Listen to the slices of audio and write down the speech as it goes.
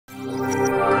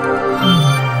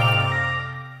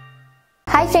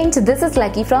Friends, this is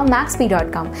lucky from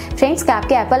Maxbhi.com। Friends, क्या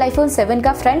आपके Apple iPhone 7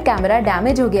 का फ्रंट कैमरा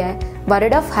डैमेज हो गया है?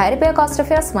 Worried of high repair cost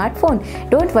of your smartphone?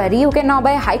 Don't worry, you can now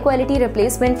buy high quality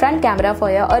replacement front camera for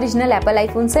your original Apple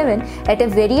iPhone 7 at a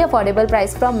very affordable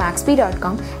price from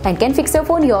Maxbhi.com and can fix your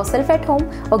phone yourself at home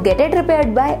or get it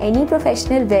repaired by any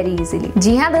professional very easily।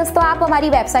 जी हाँ दोस्तों, आप हमारी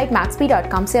website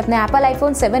Maxbhi.com से अपने Apple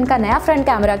iPhone 7 का नया front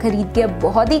camera खरीद के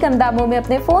बहुत ही कम दामों में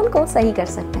अपने फोन को सही कर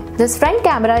सकते हैं। This front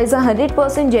camera is a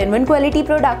 100% genuine quality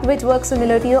product which works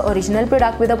similar to your original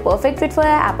product with a perfect fit for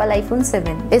your Apple iPhone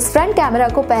 7। इस फ्रंट कैमरा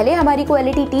को पहले हमारी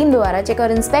क्वालिटी टीम द्वारा चेक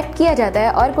और इंस्पेक्ट किया जाता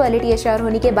है और क्वालिटी एश्योर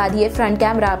होने के बाद ये फ्रंट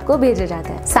कैमरा आपको भेजा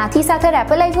जाता है। साथ ही साथ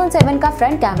एप्पल आईफोन 7 का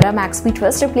front camera Maxbhi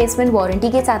trust replacement warranty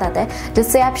के साथ आता है,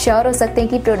 जिससे आप श्योर हो सकते हैं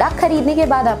कि प्रोडक्ट खरीदने के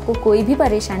बाद आपको कोई भी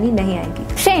परेशानी नहीं आएगी।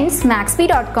 फ्रेंड्स,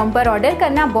 Maxbhi.com पर ऑर्डर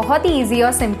करना बहुत ही इजी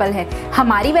और सिंपल है।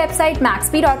 हमारी वेबसाइट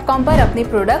Maxbhi.com पर अपने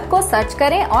प्रोडक्ट को सर्च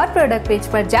करें और प्रोडक्ट पेज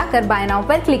पर जाकर बाय नाउ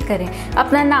पर क्लिक करें।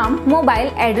 अपना नाम, मोबाइल,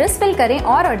 एड्रेस फिल करें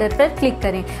और ऑर्डर पर क्लिक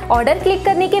करें। ऑर्डर क्लिक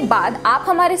करने के बाद आप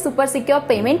हमारे सुपर सिक्योर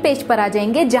पेमेंट पेज पर आ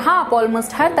जाएंगे, जहां आप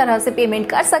ऑलमोस्ट हर तरह से पेमेंट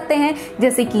कर सकते हैं,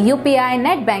 जैसे कि यूपीआई,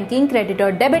 नेट बैंकिंग, क्रेडिट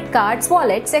और debit cards,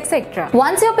 wallets etcetera.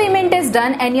 Once your payment is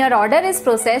done and your order is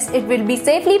processed, it will be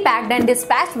safely packed and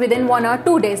dispatched with in 1 or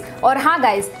 2 days। और हाँ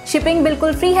गाइज, शिपिंग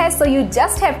बिल्कुल free है, so you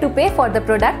just have to पे for the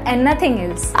product and nothing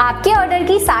else. आपके order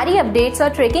की सारी updates और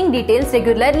tracking details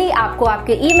regularly आपको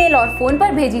आपके ईमेल और फोन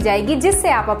पर भेजी जाएगी, जिससे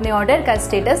आप अपने ऑर्डर का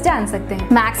स्टेटस जान सकते हैं।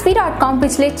 Maxbhi.com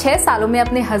पिछले 6 सालों में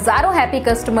अपने हजारों हैप्पी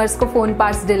कस्टमर्स को फोन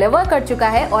पार्ट्स डिलीवर कर चुका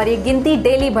है और ये गिनती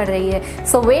डेली बढ़ रही है।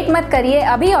 सो वेट मत करिए,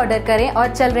 अभी ऑर्डर करें और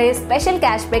चल रहे special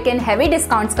cashback and heavy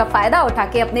discounts का फायदा उठा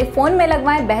के अपने फोन में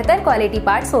लगवाएं बेहतर क्वालिटी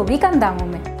पार्ट्स, वो भी कम दामों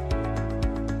में।